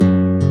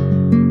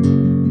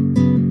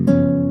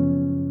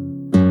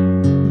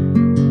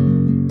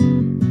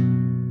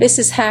This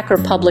is Hacker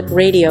Public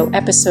Radio,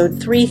 episode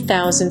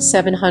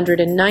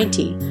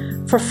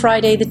 3790, for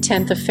Friday the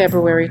 10th of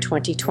February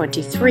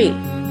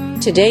 2023.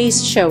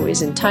 Today's show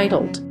is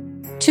entitled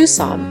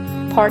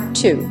Tucson, Part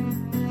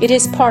 2. It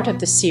is part of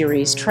the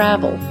series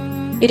Travel.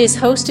 It is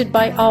hosted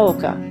by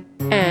Aoka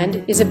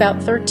and is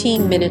about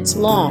 13 minutes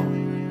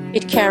long.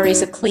 It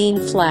carries a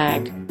clean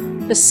flag.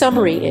 The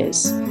summary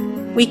is,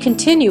 we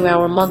continue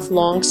our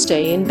month-long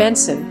stay in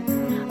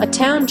Benson, a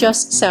town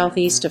just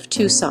southeast of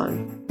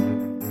Tucson.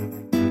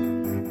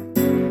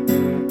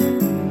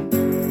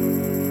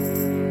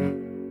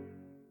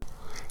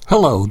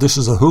 Hello, this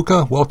is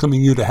Ahuka,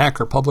 welcoming you to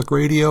Hacker Public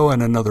Radio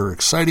and another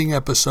exciting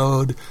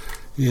episode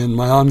in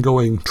my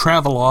ongoing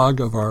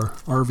travelogue of our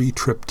RV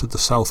trip to the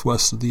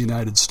southwest of the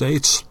United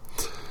States.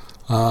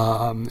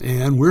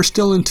 And we're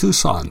still in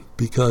Tucson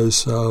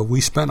because we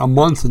spent a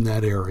month in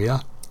that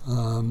area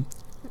and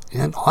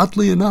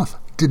oddly enough,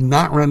 did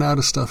not run out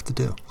of stuff to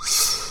do.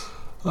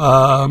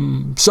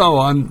 So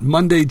on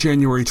Monday,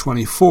 January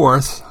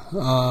 24th,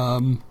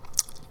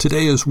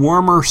 today is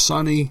warmer,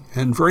 sunny,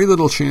 and very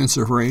little chance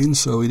of rain,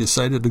 so we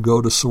decided to go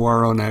to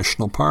Saguaro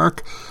National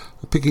Park,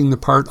 picking the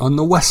part on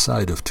the west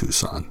side of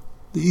Tucson.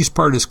 The east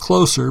part is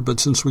closer, but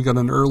since we got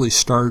an early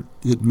start,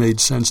 it made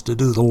sense to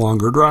do the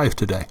longer drive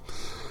today.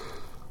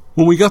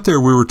 When we got there,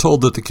 we were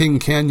told that the King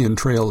Canyon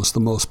Trail is the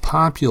most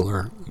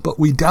popular, but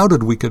we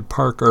doubted we could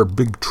park our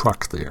big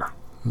truck there.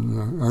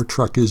 Our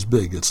truck is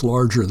big. It's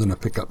larger than a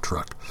pickup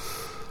truck.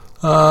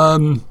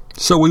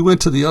 So we went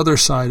to the other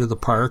side of the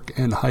park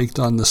and hiked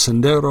on the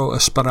Sendero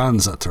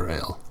Esperanza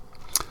Trail.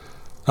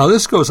 Now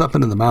this goes up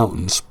into the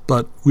mountains,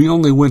 but we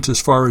only went as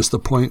far as the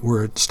point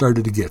where it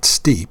started to get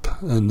steep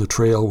and the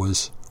trail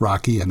was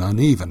rocky and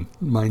uneven.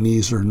 My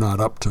knees are not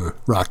up to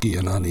rocky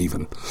and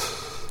uneven,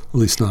 at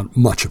least not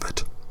much of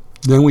it.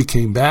 Then we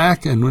came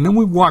back and then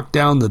we walked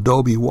down the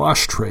Dobie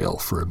Wash Trail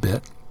for a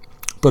bit,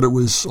 but it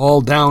was all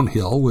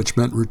downhill, which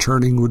meant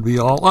returning would be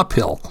all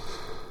uphill.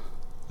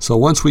 So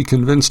once we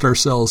convinced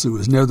ourselves it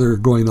was never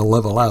going to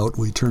level out,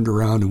 we turned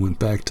around and went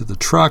back to the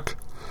truck.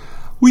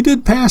 We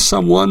did pass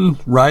someone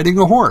riding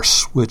a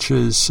horse, which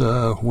is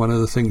one of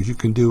the things you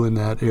can do in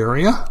that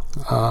area.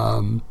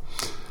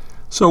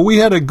 So we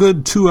had a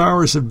good 2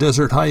 hours of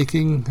desert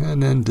hiking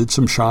and then did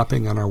some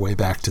shopping on our way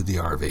back to the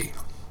RV.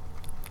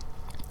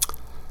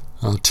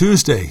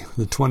 Tuesday,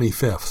 the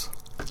 25th.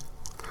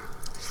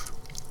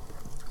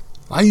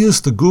 I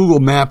used the Google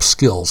Maps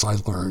skills I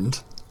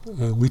learned.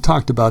 We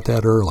talked about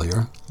that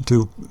earlier,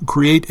 to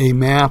create a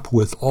map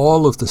with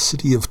all of the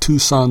city of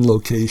Tucson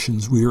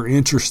locations we were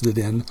interested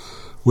in,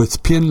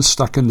 with pins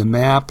stuck in the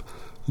map,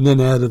 and then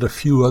added a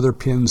few other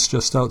pins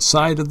just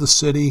outside of the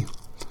city.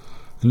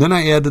 And then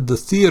I added the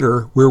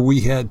theater where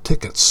we had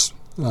tickets.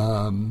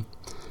 We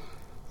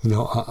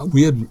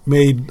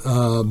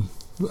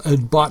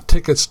had bought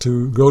tickets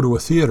to go to a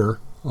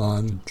theater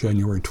on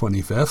January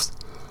 25th.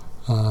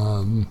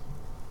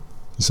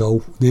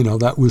 So,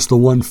 that was the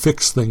one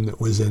fixed thing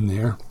that was in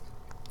there.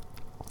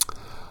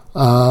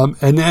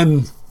 And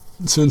then,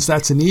 since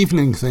that's an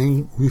evening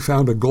thing, we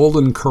found a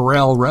Golden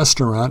Corral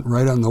restaurant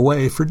right on the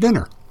way for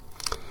dinner.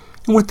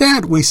 And with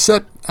that, we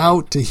set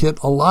out to hit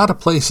a lot of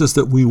places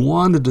that we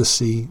wanted to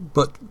see,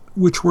 but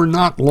which were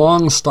not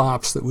long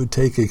stops that would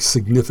take a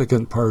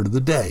significant part of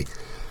the day.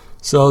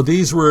 So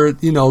these were,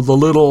 the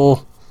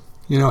little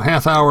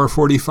half hour,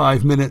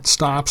 45-minute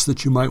stops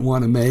that you might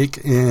want to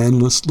make,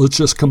 and let's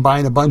just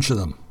combine a bunch of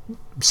them.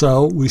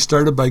 So we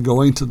started by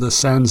going to the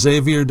San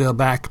Xavier del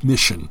Bac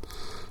Mission,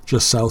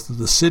 just south of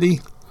the city.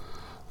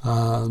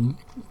 In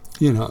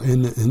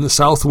the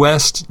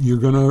southwest, you're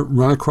going to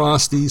run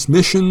across these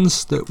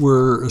missions that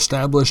were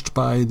established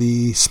by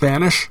the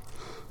Spanish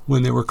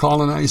when they were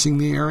colonizing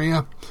the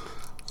area.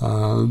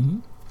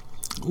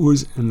 It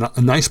was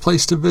a nice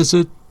place to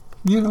visit.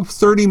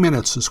 30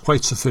 minutes is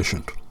quite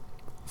sufficient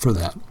for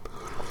that.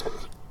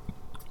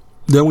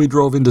 Then we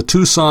drove into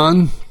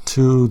Tucson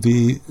to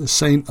the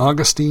St.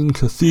 Augustine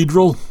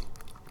Cathedral.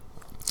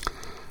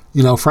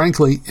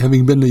 Frankly,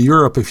 having been to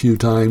Europe a few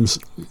times,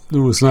 it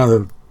was not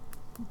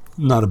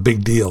a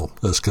big deal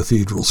as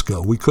cathedrals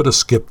go. We could have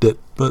skipped it,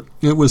 but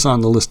it was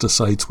on the list of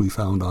sites we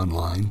found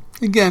online.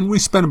 Again, we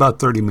spent about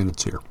 30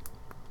 minutes here.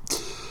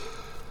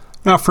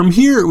 Now, from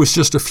here, it was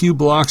just a few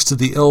blocks to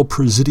the El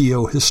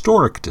Presidio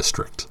Historic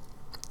District.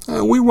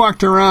 We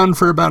walked around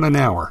for about an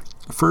hour.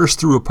 First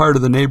through a part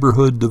of the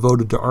neighborhood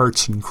devoted to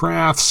arts and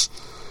crafts,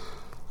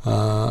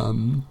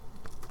 and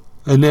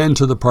then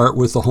to the part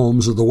with the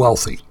homes of the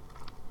wealthy.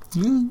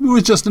 It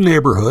was just a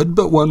neighborhood,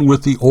 but one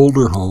with the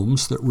older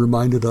homes that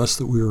reminded us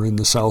that we were in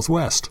the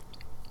Southwest.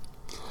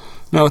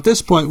 Now at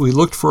this point we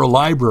looked for a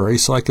library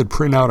so I could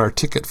print out our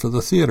ticket for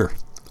the theater.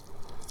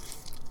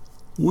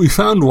 We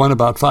found one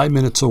about 5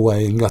 minutes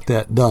away and got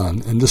that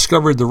done, and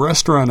discovered the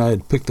restaurant I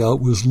had picked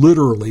out was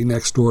literally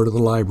next door to the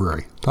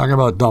library. Talk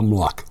about dumb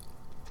luck.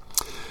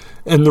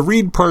 And the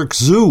Reed Park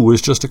Zoo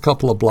was just a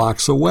couple of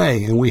blocks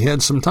away, and we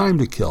had some time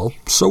to kill,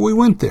 so we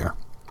went there.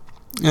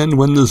 And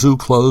when the zoo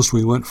closed,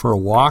 we went for a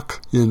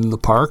walk in the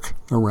park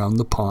around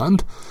the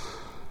pond.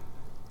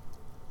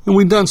 And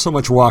we'd done so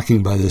much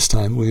walking by this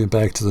time, we went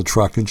back to the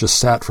truck and just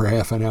sat for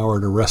half an hour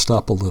to rest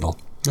up a little.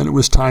 And it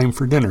was time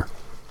for dinner.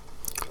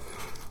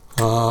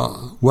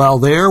 While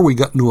there, we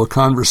got into a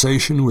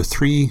conversation with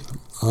three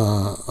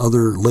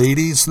other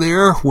ladies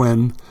there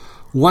when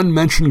one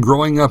mentioned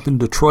growing up in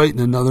Detroit and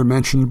another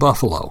mentioned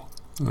Buffalo.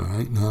 All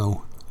right,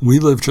 now, we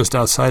live just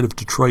outside of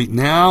Detroit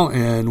now,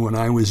 and when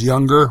I was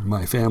younger,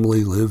 my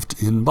family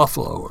lived in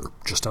Buffalo, or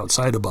just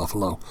outside of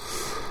Buffalo.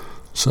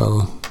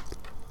 So,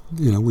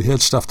 we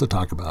had stuff to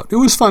talk about. It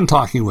was fun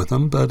talking with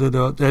them, but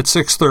at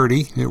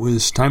 6:30, it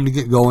was time to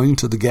get going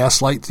to the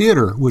Gaslight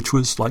Theater, which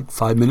was like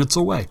 5 minutes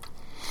away.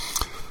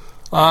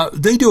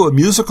 They do a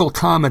musical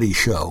comedy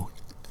show,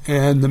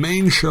 and the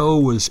main show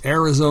was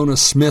Arizona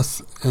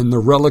Smith and the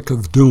Relic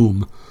of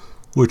Doom,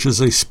 which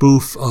is a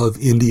spoof of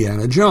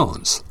Indiana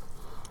Jones.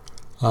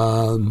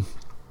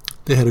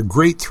 They had a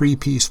great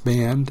three-piece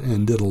band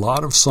and did a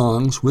lot of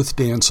songs with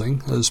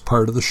dancing as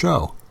part of the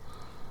show.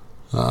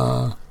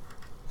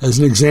 As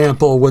an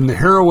example, when the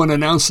heroine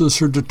announces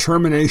her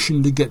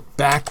determination to get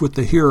back with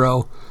the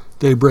hero,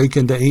 they break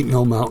into Ain't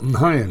No Mountain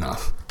High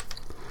Enough.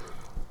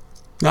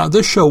 Now,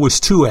 this show was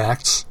 2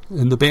 acts,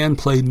 and the band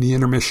played in the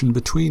intermission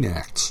between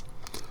acts.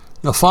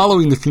 Now,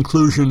 following the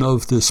conclusion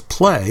of this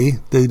play,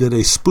 they did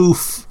a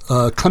spoof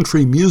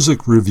country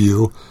music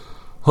review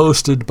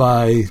hosted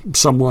by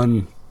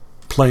someone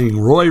playing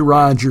Roy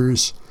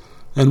Rogers,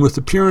 and with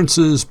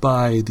appearances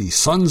by the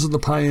Sons of the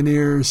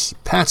Pioneers,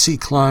 Patsy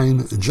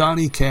Cline,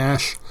 Johnny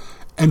Cash,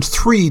 and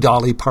 3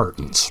 Dolly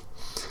Partons.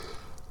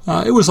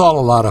 It was all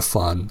a lot of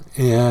fun,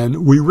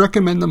 and we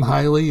recommend them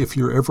highly if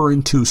you're ever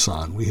in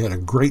Tucson. We had a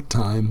great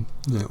time.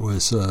 It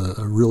was a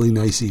really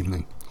nice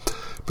evening.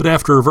 But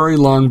after a very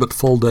long but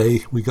full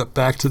day, we got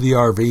back to the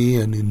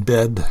RV and in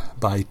bed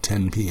by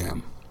 10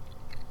 p.m.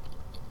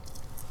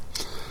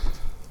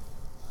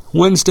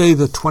 Wednesday,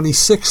 the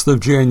 26th of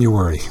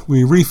January,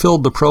 we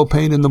refilled the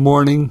propane in the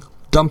morning,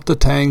 dumped the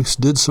tanks,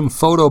 did some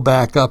photo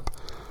backup,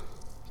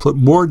 put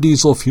more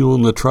diesel fuel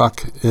in the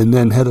truck, and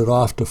then headed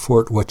off to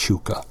Fort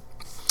Huachuca.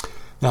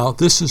 Now,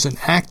 this is an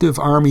active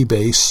Army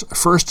base,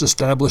 first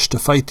established to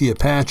fight the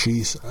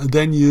Apaches,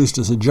 then used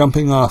as a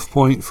jumping-off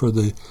point for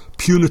the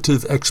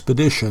punitive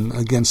expedition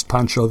against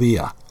Pancho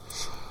Villa.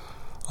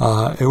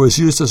 It was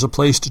used as a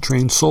place to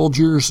train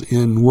soldiers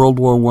in World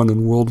War I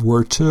and World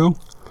War II.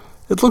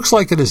 It looks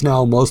like it is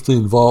now mostly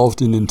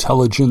involved in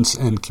intelligence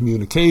and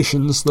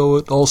communications, though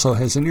it also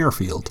has an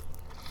airfield.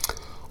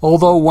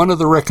 Although one of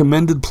the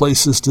recommended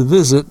places to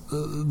visit,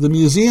 the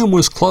museum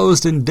was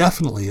closed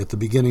indefinitely at the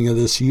beginning of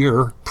this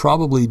year,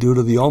 probably due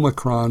to the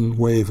Omicron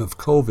wave of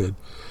COVID.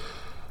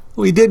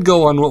 We did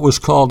go on what was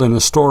called an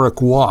historic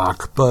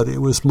walk, but it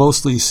was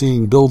mostly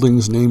seeing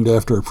buildings named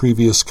after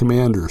previous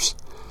commanders.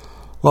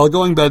 While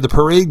going by the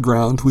parade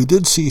ground, we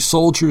did see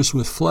soldiers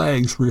with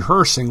flags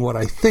rehearsing what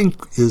I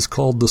think is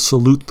called the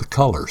Salute the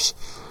Colors.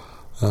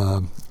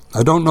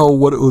 I don't know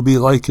what it would be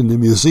like in the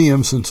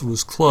museum since it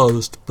was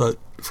closed, but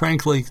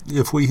frankly,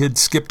 if we had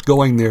skipped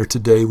going there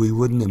today, we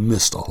wouldn't have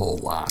missed a whole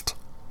lot.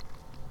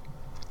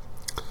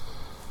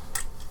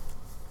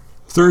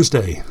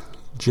 Thursday,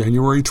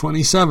 January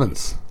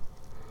 27th.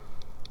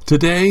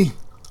 Today,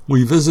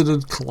 we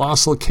visited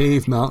Colossal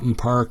Cave Mountain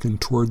Park and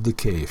toured the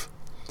cave.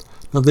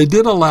 Now, they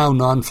did allow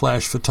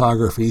non-flash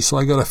photography, so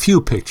I got a few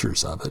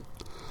pictures of it.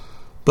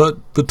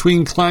 But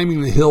between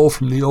climbing the hill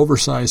from the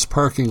oversized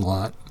parking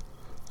lot,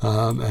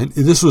 and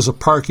this was a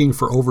parking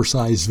for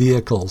oversized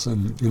vehicles,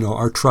 and,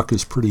 our truck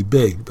is pretty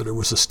big, but it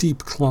was a steep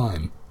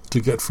climb to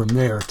get from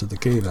there to the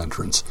cave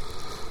entrance.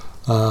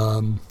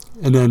 And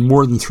then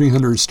more than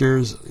 300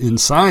 stairs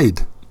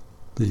inside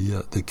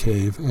the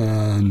cave,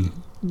 and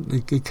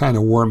it kind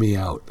of wore me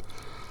out.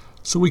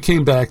 So we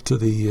came back to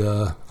the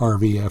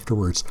RV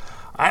afterwards.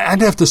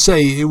 I'd have to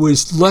say it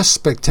was less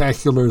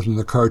spectacular than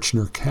the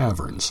Kartchner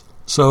Caverns.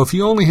 So if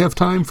you only have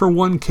time for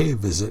one cave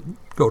visit,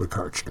 go to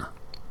Kartchner.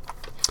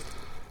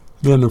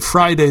 Then on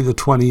Friday the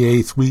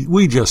 28th,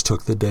 we just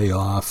took the day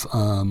off.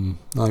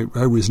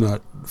 I was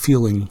not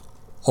feeling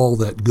all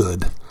that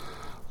good.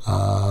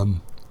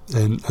 And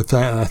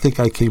I think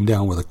I came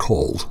down with a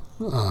cold.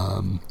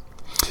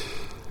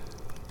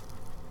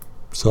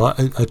 So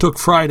I took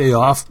Friday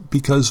off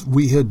because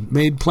we had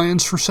made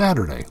plans for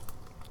Saturday.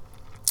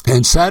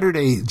 And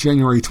Saturday,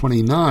 January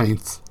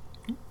 29th,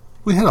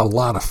 we had a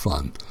lot of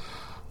fun.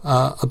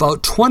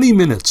 About 20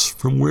 minutes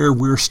from where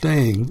we're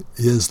staying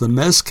is the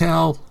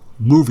Mezcal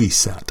movie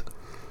set,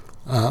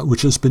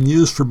 which has been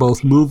used for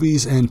both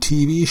movies and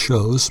TV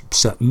shows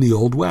set in the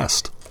Old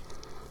West.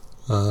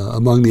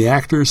 Among the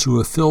actors who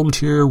have filmed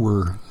here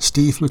were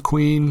Steve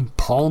McQueen,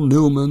 Paul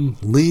Newman,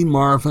 Lee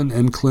Marvin,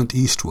 and Clint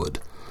Eastwood.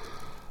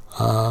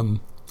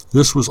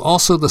 This was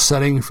also the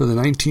setting for the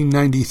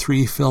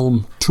 1993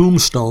 film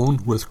Tombstone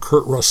with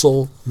Kurt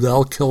Russell,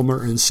 Val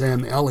Kilmer, and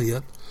Sam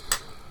Elliott,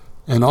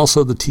 and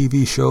also the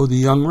TV show The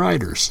Young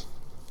Riders.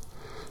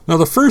 Now,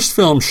 the first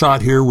film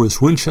shot here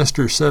was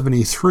Winchester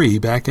 73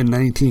 back in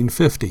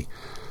 1950.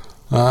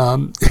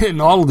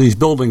 And all of these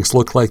buildings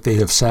look like they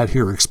have sat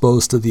here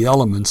exposed to the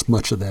elements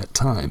much of that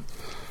time.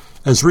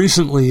 As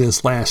recently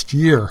as last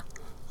year,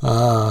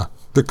 The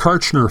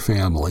Karchner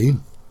family,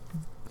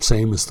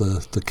 same as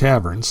the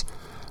caverns,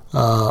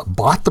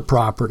 bought the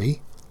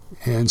property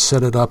and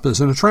set it up as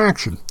an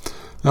attraction.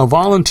 Now,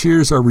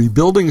 volunteers are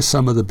rebuilding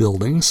some of the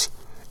buildings,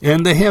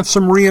 and they have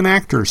some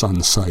reenactors on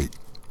the site.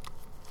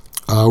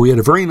 We had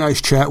a very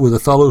nice chat with a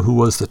fellow who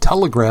was the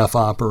telegraph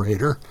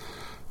operator,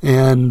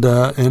 and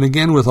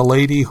again with a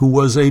lady who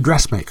was a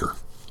dressmaker.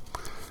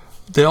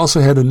 They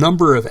also had a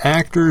number of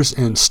actors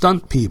and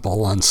stunt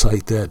people on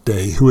site that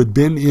day who had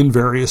been in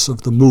various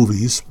of the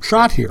movies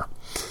shot here,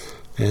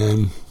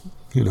 and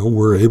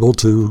were able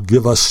to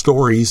give us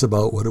stories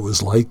about what it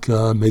was like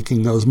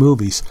making those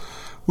movies.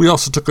 We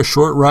also took a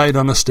short ride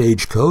on a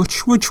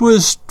stagecoach, which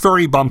was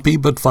very bumpy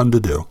but fun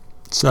to do.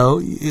 So,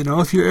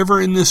 if you're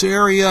ever in this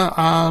area,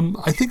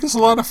 I think it's a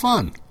lot of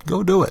fun.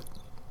 Go do it.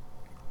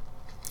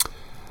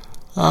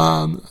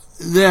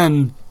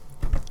 Then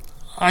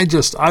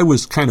I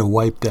was kind of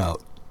wiped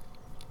out.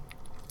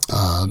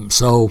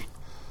 So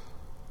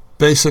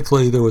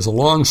basically there was a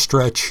long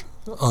stretch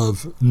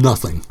of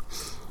nothing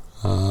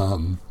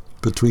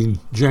between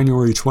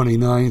January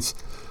 29th.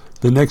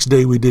 The next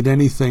day we did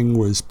anything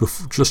was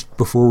just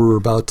before we were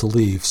about to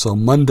leave. So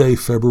Monday,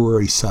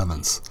 February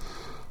 7th.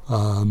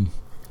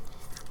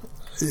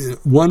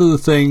 One of the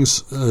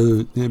things,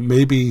 it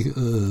may be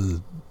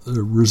a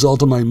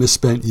result of my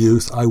misspent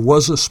youth, I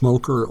was a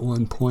smoker at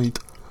one point.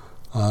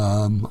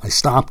 I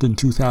stopped in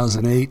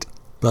 2008,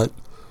 but,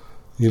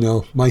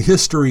 my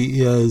history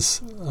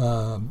is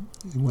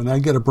when I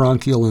get a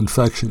bronchial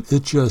infection,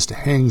 it just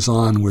hangs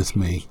on with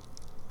me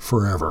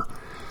forever.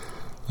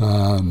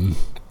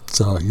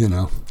 So,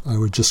 I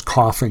was just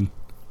coughing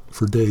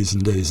for days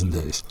and days and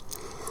days.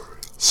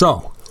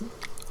 So,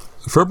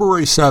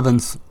 February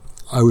 7th,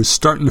 I was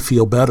starting to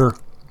feel better,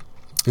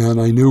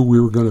 and I knew we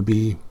were going to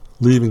be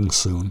leaving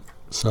soon.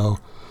 So,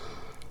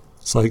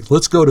 it's like,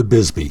 let's go to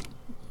Bisbee.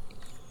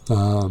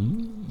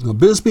 Now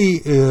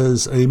Bisbee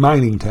is a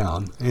mining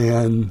town,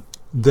 and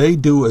they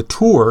do a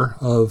tour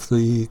of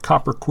the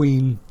Copper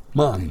Queen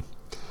mine.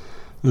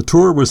 The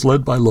tour was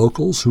led by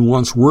locals who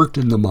once worked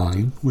in the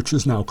mine, which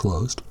is now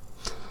closed.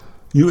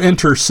 You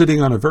enter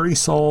sitting on a very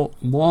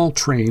small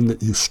train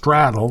that you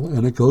straddle,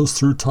 and it goes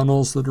through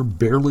tunnels that are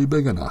barely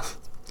big enough.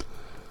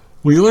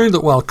 We learned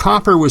that while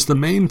copper was the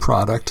main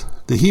product,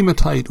 the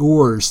hematite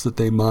ores that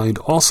they mined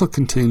also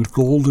contained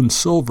gold and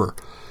silver.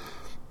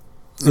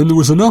 And there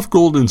was enough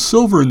gold and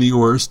silver in the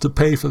ores to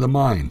pay for the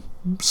mine.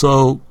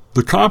 So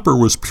the copper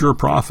was pure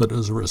profit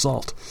as a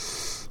result.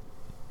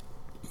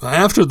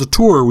 After the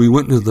tour, we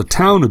went into the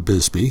town of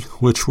Bisbee,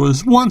 which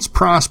was once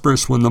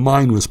prosperous when the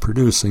mine was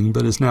producing,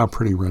 but is now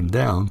pretty run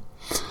down.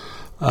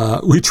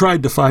 We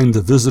tried to find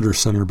the visitor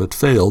center, but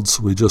failed,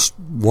 so we just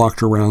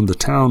walked around the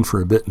town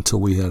for a bit until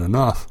we had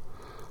enough.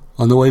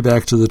 On the way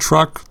back to the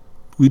truck,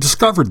 we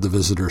discovered the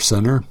visitor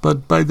center,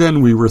 but by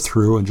then we were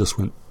through and just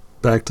went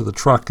back to the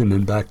truck and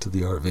then back to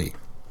the RV.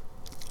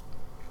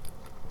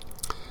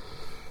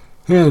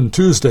 And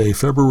Tuesday,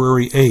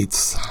 February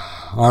 8th,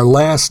 our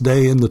last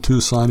day in the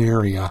Tucson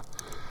area.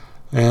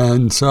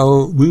 And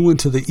so we went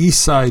to the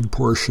east side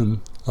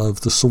portion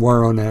of the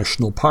Saguaro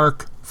National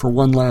Park for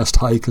one last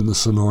hike in the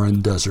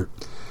Sonoran Desert.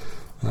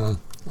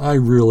 I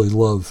really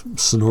love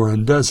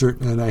Sonoran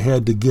Desert, and I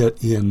had to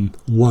get in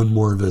one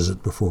more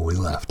visit before we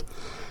left.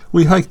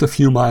 We hiked a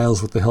few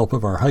miles with the help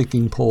of our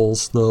hiking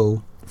poles,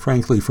 though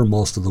frankly for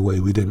most of the way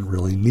we didn't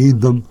really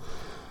need them.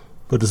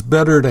 But it's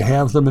better to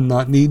have them and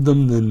not need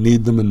them than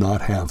need them and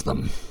not have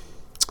them.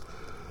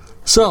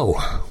 So,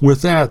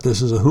 with that,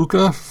 this is a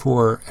hookah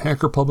for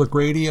Hacker Public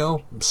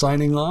Radio,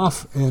 signing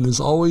off, and as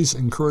always,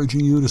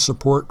 encouraging you to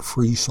support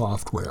free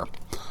software.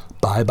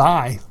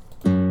 Bye-bye.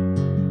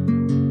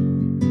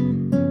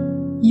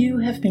 You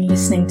have been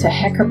listening to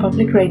Hacker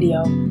Public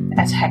Radio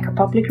at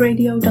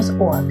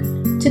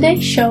hackerpublicradio.org.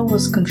 Today's show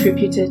was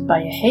contributed by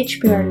a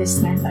HPR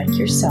listener like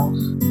yourself.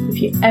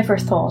 If you ever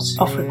thought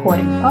of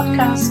recording a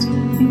podcast,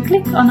 then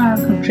click on our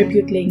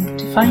contribute link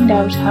to find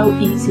out how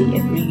easy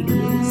it really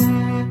is.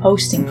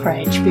 Hosting for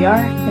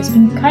HPR has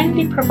been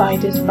kindly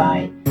provided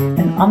by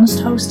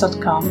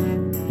anhonesthost.com,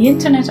 the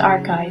Internet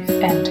Archive,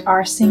 and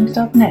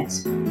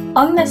rsync.net.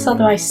 Unless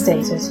otherwise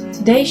stated,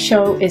 today's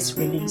show is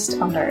released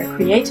under a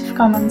Creative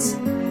Commons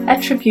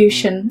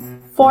Attribution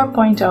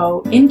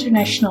 4.0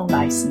 International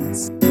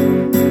License.